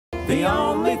The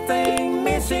only thing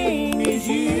missing is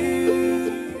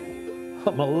you.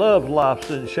 My love life's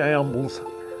in shambles.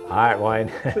 All right, Wayne.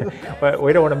 Well,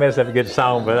 we don't want to mess up a good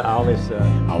song, but all this.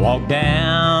 I walk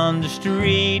down the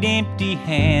street, empty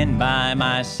hand by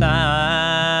my side.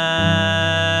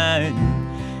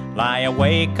 Lie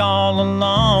awake all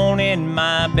alone in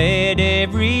my bed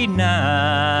every night.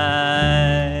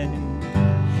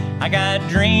 I got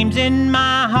dreams in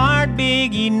my heart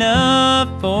big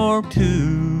enough for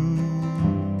two.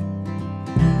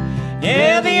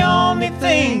 Yeah, the only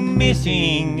thing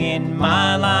missing in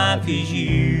my life is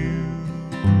you.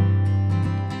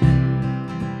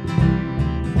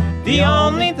 The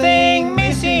only thing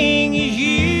missing is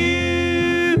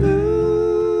you.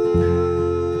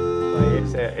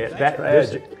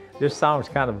 This song's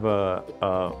kind of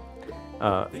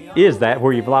is that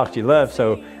where you've lost your love?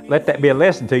 So let that be a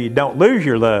lesson to you. Don't lose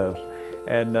your love,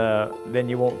 and then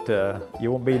you won't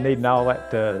be needing all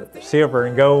that silver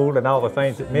and gold and all the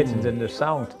things that mentions in this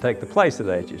song to take the place of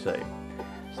that. You see.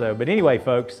 So, but anyway,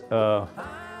 folks.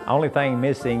 Only thing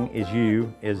missing is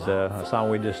you is a song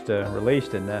we just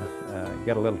released, and you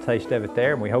got a little taste of it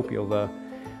there, and we hope you'll look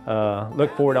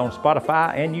for it on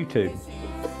Spotify and YouTube.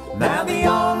 Now the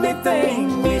only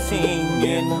thing missing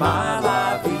in my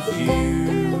life is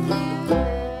you.